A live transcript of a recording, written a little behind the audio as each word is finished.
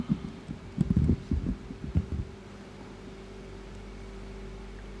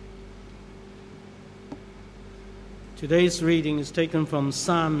Today's reading is taken from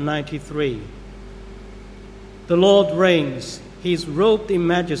Psalm 93. The Lord reigns. He is robed in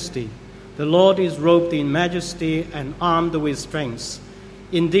majesty. The Lord is robed in majesty and armed with strength.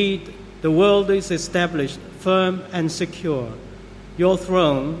 Indeed, the world is established firm and secure. Your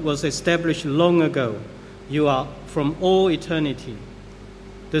throne was established long ago. You are from all eternity.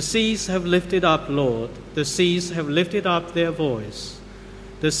 The seas have lifted up, Lord. The seas have lifted up their voice.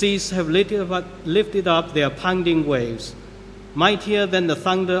 The seas have lifted up their pounding waves, mightier than the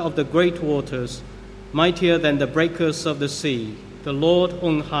thunder of the great waters, mightier than the breakers of the sea. The Lord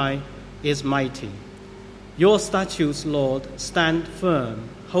on high is mighty. Your statutes, Lord, stand firm.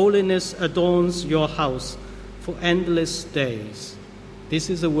 Holiness adorns your house for endless days. This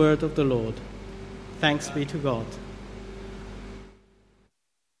is the word of the Lord. Thanks be to God.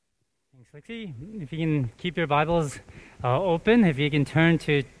 Thanks, Lexi. If you can keep your Bibles open, if you can turn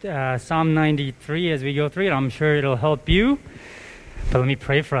to Psalm 93 as we go through it, I'm sure it'll help you. But let me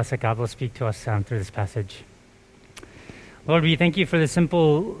pray for us that God will speak to us through this passage. Lord, we thank you for the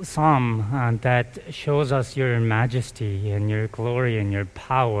simple psalm that shows us your majesty and your glory and your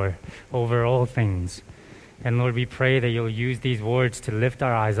power over all things. And Lord, we pray that you'll use these words to lift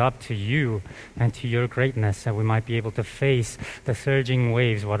our eyes up to you and to your greatness, that we might be able to face the surging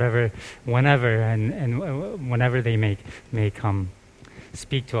waves, whenever they may come.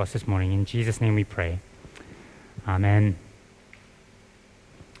 Speak to us this morning. In Jesus' name we pray. Amen.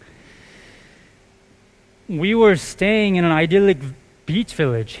 We were staying in an idyllic beach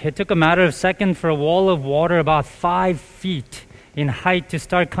village. It took a matter of seconds for a wall of water about 5 feet in height to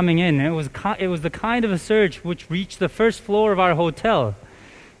start coming in. It was the kind of a surge which reached the first floor of our hotel.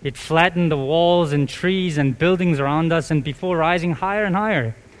 It flattened the walls and trees and buildings around us, and before rising higher and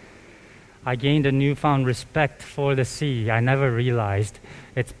higher, I gained a newfound respect for the sea. I never realized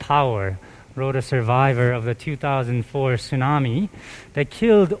its power, wrote a survivor of the 2004 tsunami that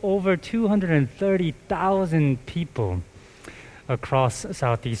killed over 230,000 people across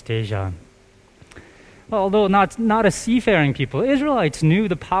Southeast Asia. Although not a seafaring people, Israelites knew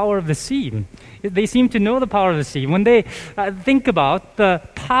the power of the sea. They seem to know the power of the sea. When they think about the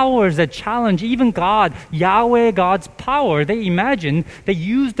powers that challenge even God, Yahweh, God's power, they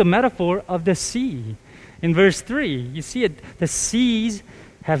use the metaphor of the sea. In verse 3, you see it, the seas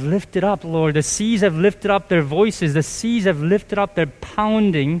have lifted up, Lord. The seas have lifted up their voices. The seas have lifted up their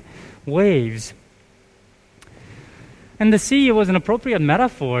pounding waves. And the sea was an appropriate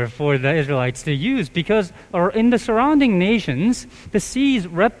metaphor for the Israelites to use because in the surrounding nations, the seas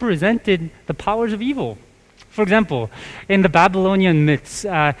represented the powers of evil. For example, in the Babylonian myths,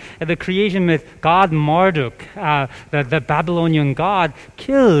 the creation myth, God Marduk, the Babylonian god,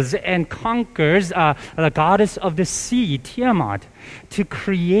 kills and conquers the goddess of the sea, Tiamat, to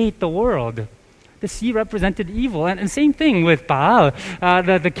create the world. The sea represented evil. And same thing with Baal,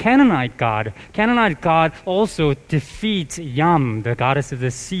 the Canaanite god. Canaanite god also defeats Yam, the goddess of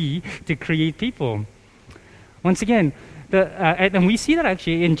the sea, to create people. Once again, and we see that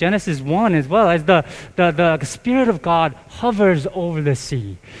actually in Genesis 1 as well, as the Spirit of God hovers over the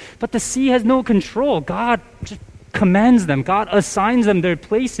sea. But the sea has no control. God just commands them. God assigns them their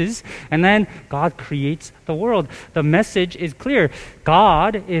places, and then God creates the world. The message is clear.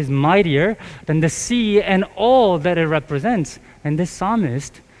 God is mightier than the sea and all that it represents. And this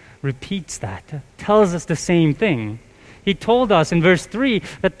psalmist repeats that, tells us the same thing. He told us in verse 3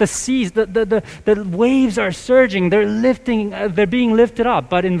 that the seas, the waves are surging, they're being lifted up.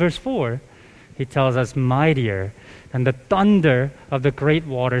 But in verse 4, he tells us mightier than the thunder of the great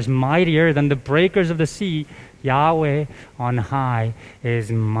waters, mightier than the breakers of the sea. Yahweh on high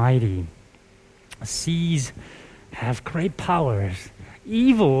is mighty. Seas have great powers.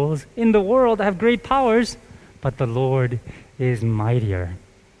 Evils in the world have great powers, but the Lord is mightier.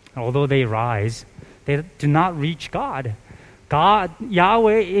 Although they rise, they do not reach God.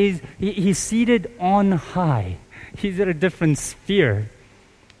 Yahweh he's seated on high. He's at a different sphere.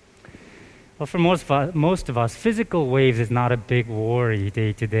 Well, for most of us, physical waves is not a big worry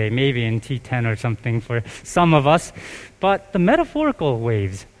day to day, maybe in T10 or something for some of us. But the metaphorical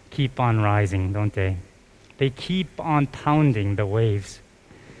waves keep on rising, don't they? They keep on pounding the waves.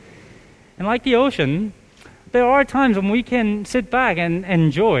 And like the ocean, there are times when we can sit back and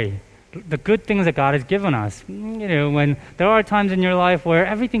enjoy the good things that God has given us. You know, when there are times in your life where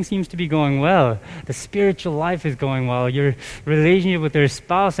everything seems to be going well, the spiritual life is going well, your relationship with your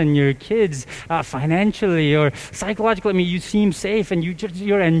spouse and your kids, financially or psychologically, you seem safe and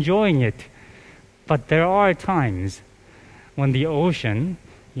you're enjoying it. But there are times when the ocean,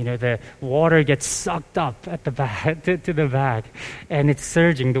 the water gets sucked up at the back, to the back, and it's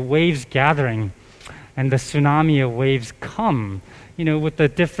surging, the waves gathering. and the tsunami of waves come, with the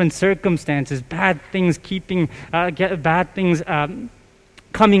different circumstances, bad things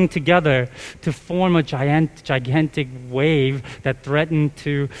coming together to form a gigantic wave that threaten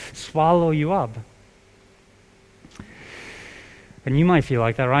to swallow you up. And you might feel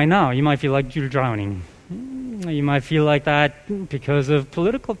like that right now. You might feel like you're drowning. You might feel like that because of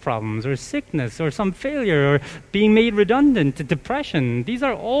political problems or sickness or some failure or being made redundant, depression. These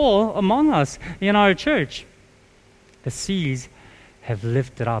are all among us in our church. The seas have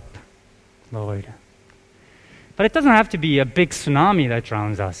lifted up, Lord. But it doesn't have to be a big tsunami that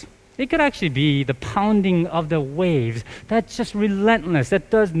drowns us. It could actually be the pounding of the waves that's just relentless,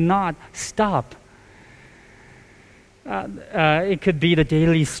 that does not stop. It could be the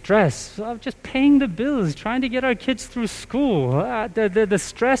daily stress of just paying the bills, trying to get our kids through school, the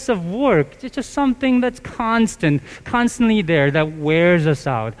stress of work. It's just something that's constantly there, that wears us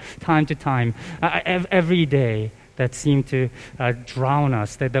out time to time, every day, that seem to drown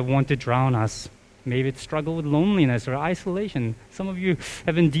us, that want to drown us. Maybe it's struggle with loneliness or isolation. Some of you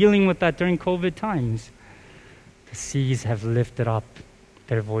have been dealing with that during COVID times. The seas have lifted up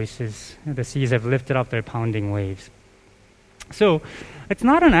their voices. The seas have lifted up their pounding waves. So it's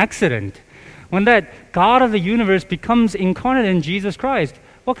not an accident when that God of the universe becomes incarnate in Jesus Christ.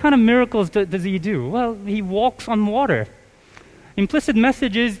 What kind of miracles does he do? Well, he walks on water. Implicit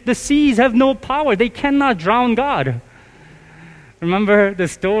message is the seas have no power. They cannot drown God. Remember the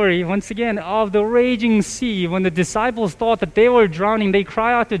story, once again, of the raging sea. When the disciples thought that they were drowning, they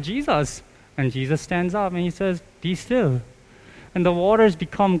cry out to Jesus. And Jesus stands up and he says, "Be still." And the waters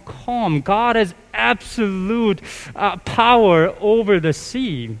become calm. God has absolute power over the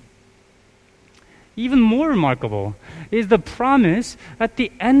sea. Even more remarkable is the promise at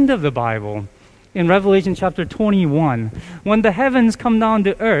the end of the Bible in Revelation chapter 21. When the heavens come down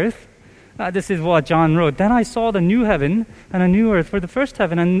to earth, this is what John wrote. "Then I saw the new heaven and a new earth, for the first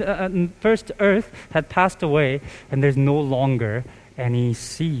heaven and first earth had passed away, and there's no longer any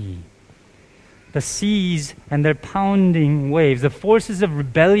sea." The seas and their pounding waves, the forces of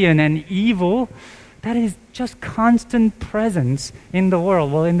rebellion and evil, that is just constant presence in the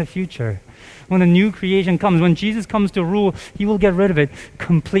world, in the future. When the new creation comes, when Jesus comes to rule, he will get rid of it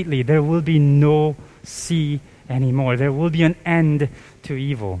completely. There will be no sea anymore. There will be an end to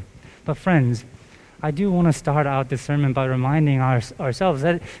evil. But friends, I do want to start out this sermon by reminding ourselves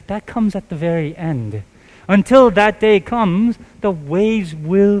that comes at the very end. Until that day comes, the waves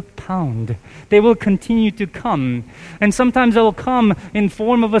will pound. They will continue to come. And sometimes they will come in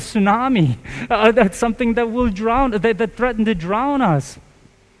form of a tsunami. That's something that will drown, that threaten to drown us.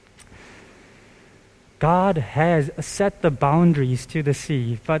 God has set the boundaries to the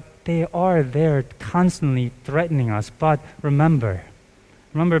sea, but they are there constantly threatening us. But remember,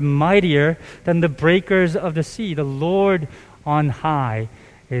 mightier than the breakers of the sea, the Lord on high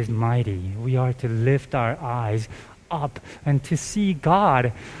is mighty. We are to lift our eyes up and to see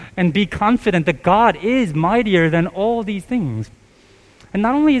God and be confident that God is mightier than all these things. And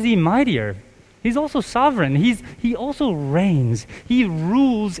not only is he mightier, he's also sovereign. He also reigns. He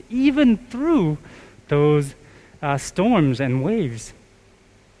rules even through those storms and waves.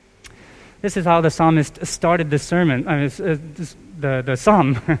 This is how the psalmist started the sermon, the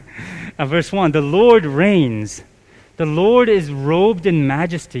psalm. Verse 1, "The Lord reigns. The Lord is robed in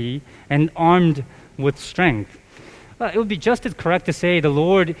majesty and armed with strength." It would be just as correct to say the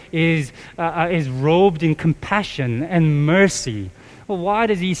Lord is robed in compassion and mercy. Well, why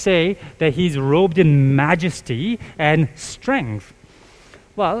does he say that he's robed in majesty and strength?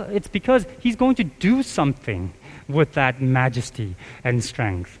 Well, it's because he's going to do something with that majesty and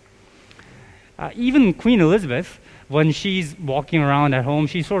strength. Even Queen Elizabeth, when she's walking around at home,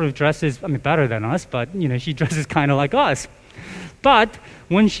 she sort of dresses, better than us, but, she dresses kind of like us. But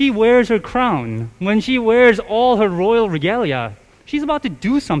when she wears her crown, when she wears all her royal regalia, she's about to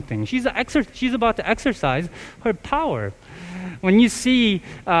do something. She's about to exercise her power. When you see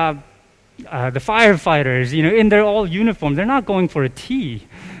the firefighters, in their all uniform, they're not going for a tea,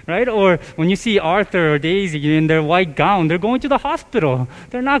 right? Or when you see Arthur or Daisy in their white gown, they're going to the hospital.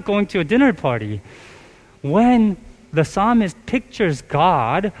 They're not going to a dinner party. When the psalmist pictures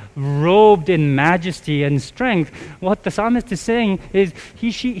God robed in majesty and strength, what the psalmist is saying is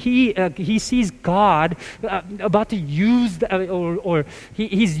he sees God about to use,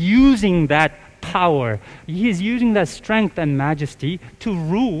 he's using that power. He is using that strength and majesty to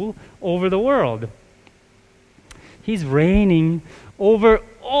rule over the world. He's reigning over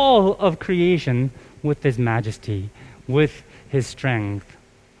all of creation with his majesty, with his strength.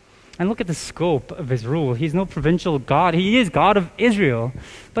 And look at the scope of his rule. He's no provincial God. He is God of Israel.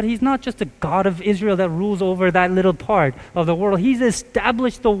 But he's not just a God of Israel that rules over that little part of the world. He's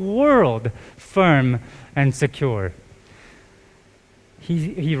established the world firm and secure.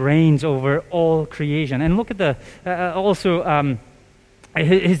 He reigns over all creation. And look at the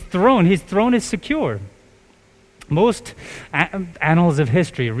his throne. His throne is secure. Most annals of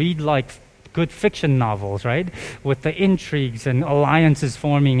history read like good fiction novels, right? With the intrigues and alliances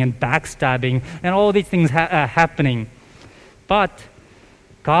forming and backstabbing and all these things happening. But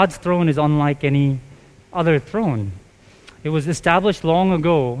God's throne is unlike any other throne. It was established long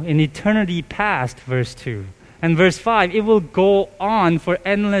ago, in eternity past, verse 2. And verse 5, it will go on for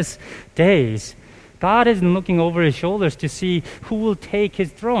endless days. God isn't looking over his shoulders to see who will take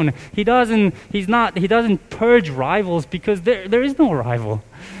his throne. He doesn't purge rivals because there is no rival.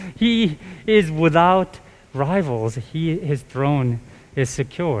 He is without rivals. His throne is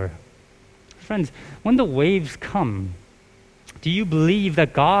secure. Friends, when the waves come, do you believe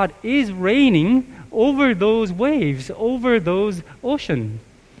that God is reigning over those waves, over those oceans?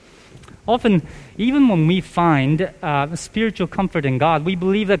 Often, even when we find spiritual comfort in God, we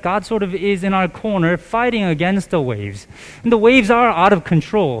believe that God sort of is in our corner fighting against the waves. And the waves are out of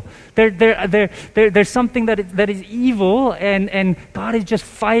control. There's something that is evil, and God is just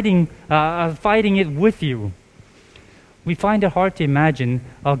fighting it with you. We find it hard to imagine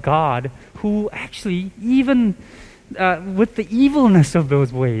a God who actually, even with the evilness of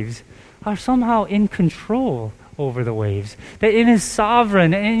those waves, are somehow in control over the waves. That in his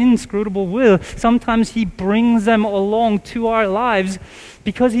sovereign and inscrutable will, sometimes he brings them along to our lives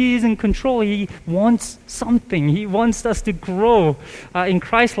because he is in control. He wants something. He wants us to grow in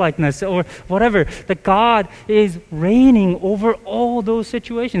Christ-likeness or whatever. That God is reigning over all those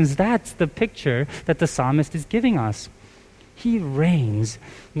situations. That's the picture that the psalmist is giving us. He reigns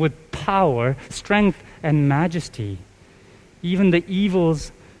with power, strength, and majesty. Even the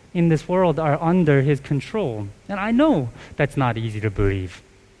evils in this world are under his control. And I know that's not easy to believe.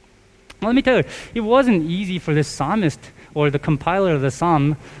 Let me tell you, it wasn't easy for this psalmist or the compiler of the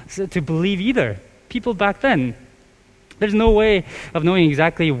psalm to believe either. People back then, there's no way of knowing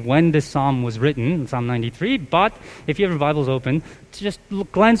exactly when this psalm was written, Psalm 93, but if you have your Bibles open, just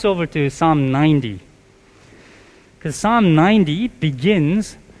glance over to Psalm 90. Because Psalm 90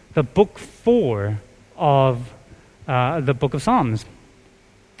 begins the book 4 of the book of Psalms.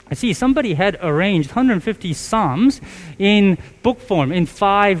 I see somebody had arranged 150 Psalms in book form, in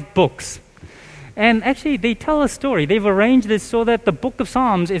 5 books. And actually, they tell a story. They've arranged this so that the book of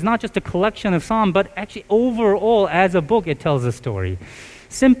Psalms is not just a collection of Psalms, but actually overall, as a book, it tells a story.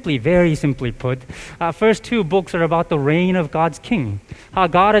 Simply, very simply put, first 2 books are about the reign of God's king, how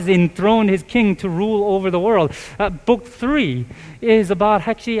God has enthroned his king to rule over the world. Book 3 is about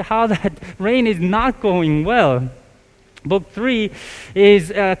actually how that reign is not going well. Book 3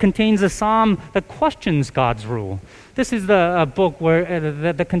 contains a psalm that questions God's rule. This is the book where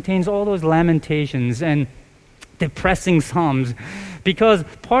that contains all those lamentations and depressing psalms, because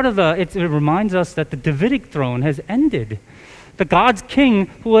part of it reminds us that the Davidic throne has ended. The God's king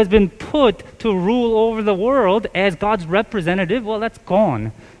who has been put to rule over the world as God's representative, well, that's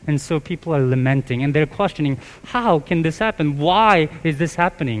gone. And so people are lamenting and they're questioning, how can this happen? Why is this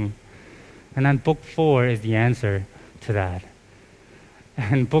happening? And then book 4 is the answer to that.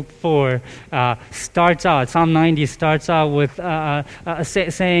 And book 4 starts out, Psalm 90 starts out with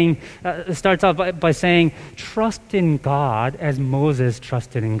starts out by saying, trust in God as Moses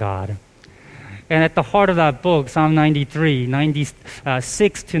trusted in God. And at the heart of that book, Psalm 93,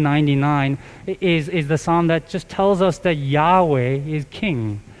 96 to 99, is the psalm that just tells us that Yahweh is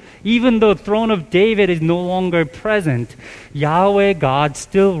king. Even though the throne of David is no longer present, Yahweh God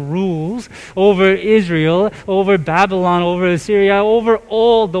still rules over Israel, over Babylon, over Assyria, over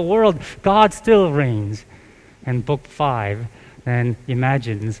all the world. God still reigns. And book 5 then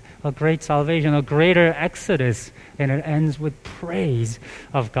imagines a great salvation, a greater exodus, and it ends with praise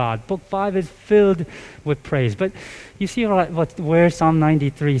of God. Book 5 is filled with praise. But you see where Psalm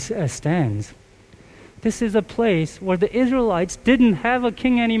 93 stands. This is a place where the Israelites didn't have a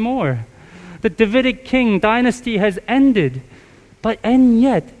king anymore. The Davidic king dynasty has ended. And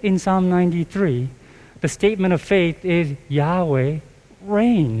yet, in Psalm 93, the statement of faith is Yahweh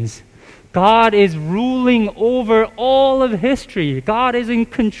reigns. God is ruling over all of history. God is in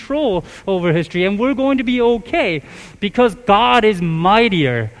control over history. And we're going to be okay because God is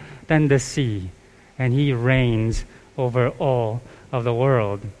mightier than the sea. And he reigns over all of the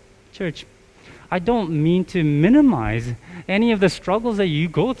world. Church, I don't mean to minimize any of the struggles that you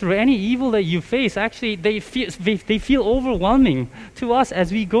go through, any evil that you face. Actually, they feel overwhelming to us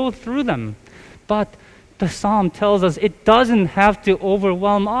as we go through them. But the psalm tells us it doesn't have to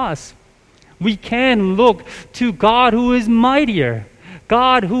overwhelm us. We can look to God who is mightier,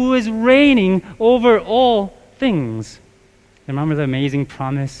 God who is reigning over all things. Remember the amazing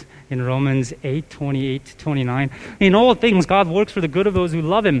promise in Romans 8:28-29? In all things, God works for the good of those who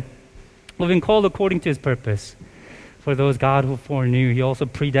love Him, who have been called according to His purpose. For those God who foreknew, He also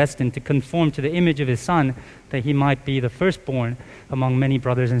predestined to conform to the image of His Son, that He might be the firstborn among many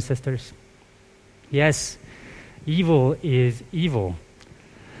brothers and sisters. Yes, evil is evil.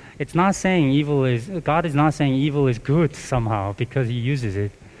 It's not saying God is not saying evil is good somehow because He uses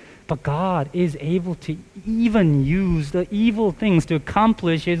it. But God is able to even use the evil things to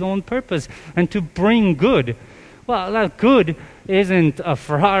accomplish His own purpose and to bring good. Well, that good isn't a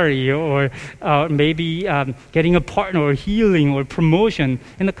Ferrari or maybe getting a partner or healing or promotion.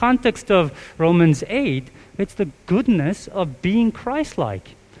 In the context of Romans 8, it's the goodness of being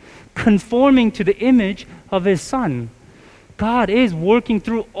Christ-like, conforming to the image of His Son. God is working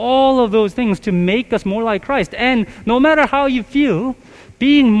through all of those things to make us more like Christ. And no matter how you feel,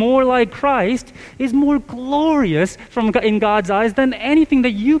 being more like Christ is more glorious in God's eyes than anything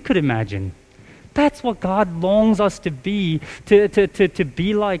that you could imagine. That's what God longs us to be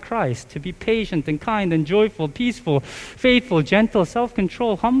like Christ, to be patient and kind and joyful, peaceful, faithful, gentle,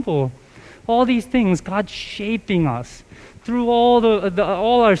 self-controlled, humble. All these things, God's shaping us through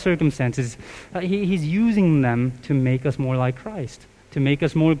all our circumstances. He's using them to make us more like Christ, to make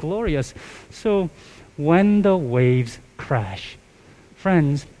us more glorious. So when the waves crash,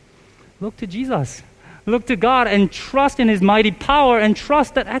 friends, look to Jesus. Look to God and trust in His mighty power and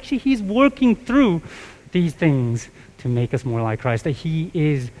trust that actually He's working through these things to make us more like Christ, that He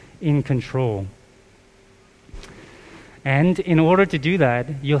is in control. And in order to do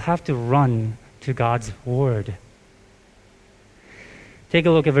that, you'll have to run to God's Word. Take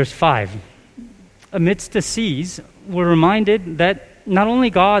a look at verse 5. Amidst the seas, we're reminded that not only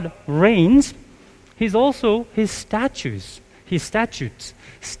God reigns, His statutes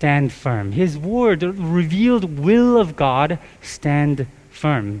stand firm. His word, the revealed will of God, stand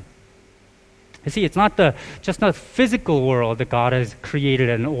firm. You see, it's not just the physical world that God has created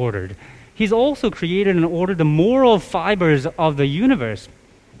and ordered. He's also created and ordered the moral fibers of the universe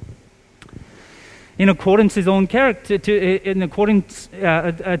in accordance to His own character.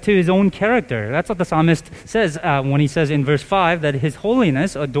 To His own character. That's what the psalmist says when he says in verse 5 that His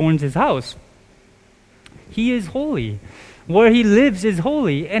holiness adorns His house. He is holy. Where He lives is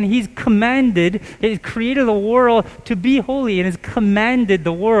holy, and He's created the world to be holy, and has commanded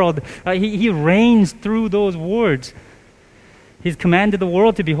the world. He reigns through those words. He's commanded the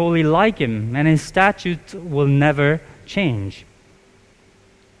world to be holy like Him, and His statutes will never change.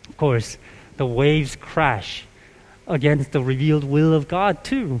 Of course, the waves crash against the revealed will of God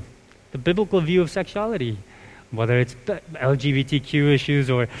too. The biblical view of sexuality, whether it's LGBTQ issues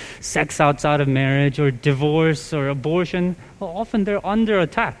or sex outside of marriage or divorce or abortion, well, often they're under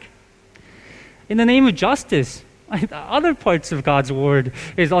attack. In the name of justice, other parts of God's word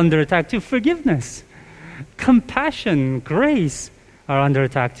is under attack too. Forgiveness, compassion, grace are under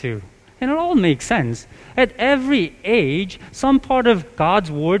attack too. And it all makes sense. At every age, some part of God's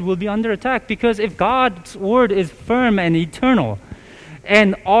word will be under attack, because if God's word is firm and eternal,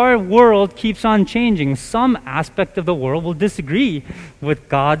 and our world keeps on changing, some aspect of the world will disagree with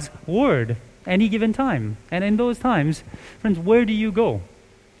God's word any given time. And in those times, friends, where do you go?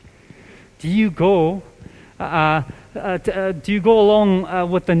 Do you go along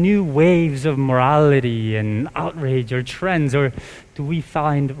with the new waves of morality and outrage or trends, or do we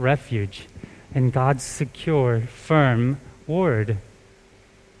find refuge in God's secure, firm word?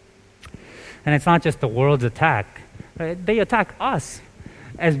 And it's not just the world's attack. Right? They attack us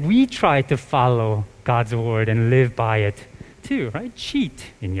as we try to follow God's word and live by it too, right? Cheat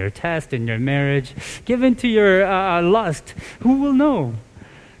in your test, in your marriage, give in to your lust. Who will know?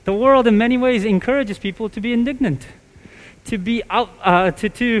 The world in many ways encourages people to be indignant, to be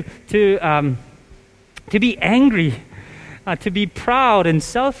to be angry, to be proud and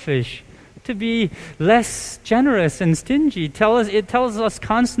selfish, to be less generous and stingy. It tells us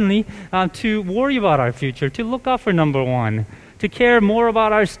constantly to worry about our future, to look out for number one, to care more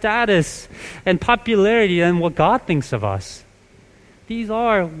about our status and popularity than what God thinks of us. These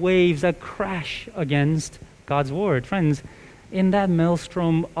are waves that crash against God's word. Friends, in that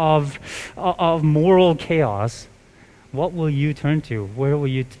maelstrom of moral chaos, what will you turn to? Where will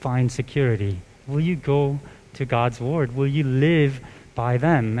you find security? Will you go to God's word? Will you live by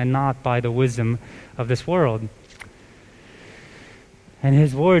them and not by the wisdom of this world. And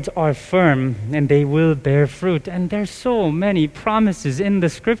His words are firm, and they will bear fruit. And there's so many promises in the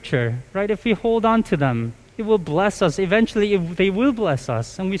Scripture, right? If we hold on to them, it will bless us. Eventually, they will bless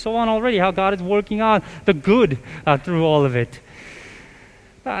us. And we saw already how God is working out the good through all of it.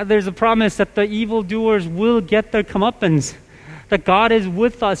 There's a promise that the evildoers will get their comeuppance, that God is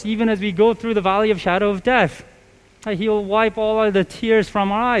with us even as we go through the valley of shadow of death. He'll wipe all of the tears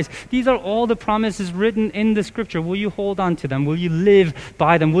from our eyes. These are all the promises written in the Scripture. Will you hold on to them? Will you live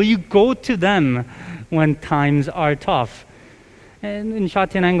by them? Will you go to them when times are tough? And in Sha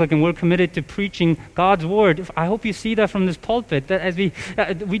Tin Anglican, we're committed to preaching God's Word. I hope you see that from this pulpit, that as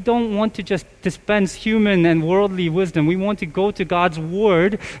we don't want to just dispense human and worldly wisdom. We want to go to God's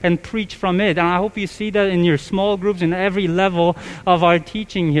Word and preach from it. And I hope you see that in your small groups and every level of our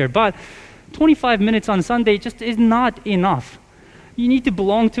teaching here. But 25 minutes on Sunday just is not enough. You need to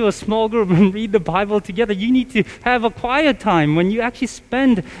belong to a small group and read the Bible together. You need to have a quiet time when you actually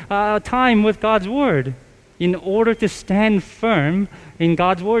spend time with God's Word. In order to stand firm in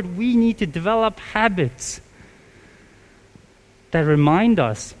God's Word, we need to develop habits that remind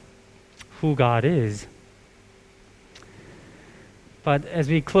us who God is. But as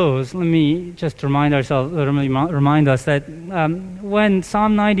we close, let me just remind us that when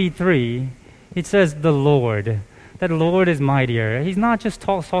Psalm 93, it says the Lord, that Lord is mightier. He's not just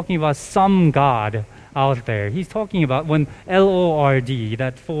talking about some God out there. He's talking about when L-O-R-D,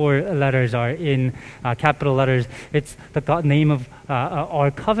 that 4 letters are in capital letters, it's the name of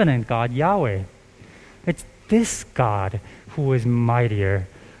our covenant God, Yahweh. It's this God who is mightier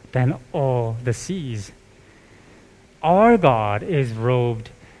than all the seas. Our God is robed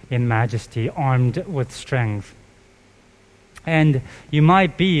in majesty, armed with strength. And you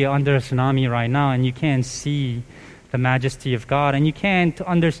might be under a tsunami right now and you can't see the majesty of God, and you can't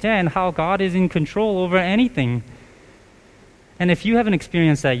understand how God is in control over anything. And if you haven't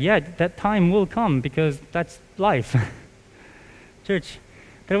experienced that yet, that time will come, because that's life. Church,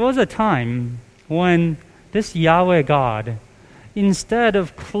 there was a time when this Yahweh God, instead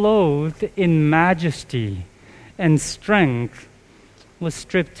of clothed in majesty and strength, was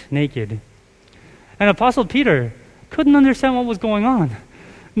stripped naked. And Apostle Peter couldn't understand what was going on.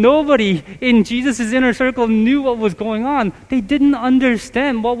 Nobody in Jesus' inner circle knew what was going on. They didn't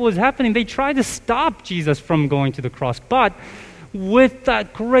understand what was happening. They tried to stop Jesus from going to the cross. But with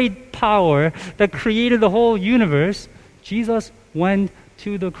that great power that created the whole universe, Jesus went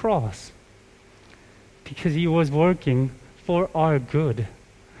to the cross because He was working for our good.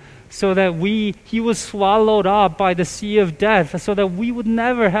 So that He was swallowed up by the sea of death, so that we would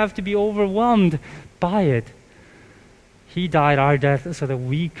never have to be overwhelmed by it. He died our death so that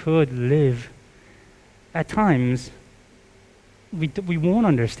we could live. At times, we won't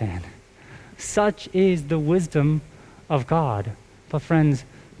understand. Such is the wisdom of God. But friends,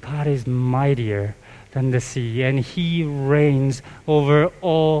 God is mightier than the sea, and He reigns over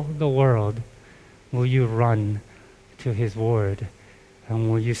all the world. Will you run to His Word? And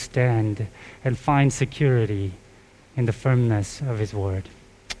will you stand and find security in the firmness of His Word?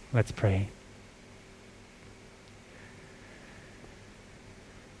 Let's pray.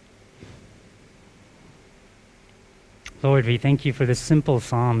 Lord, we thank You for this simple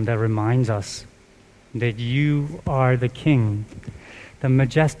psalm that reminds us that You are the King, the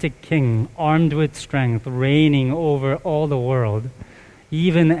majestic King, armed with strength, reigning over all the world,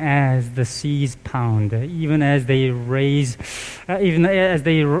 even as the seas pound, even as they raise, even as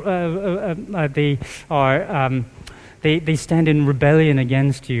they stand in rebellion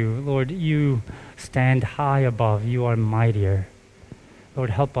against You. Lord, You stand high above. You are mightier. Lord,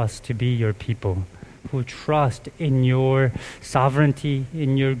 help us to be Your people who trust in Your sovereignty,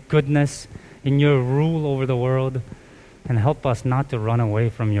 in Your goodness, in Your rule over the world, and help us not to run away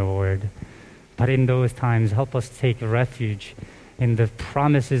from Your Word. But in those times, help us take refuge in the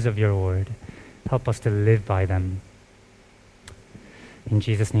promises of Your Word. Help us to live by them. In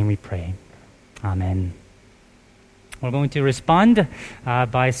Jesus' name we pray. Amen. We're going to respond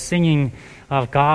by singing of God.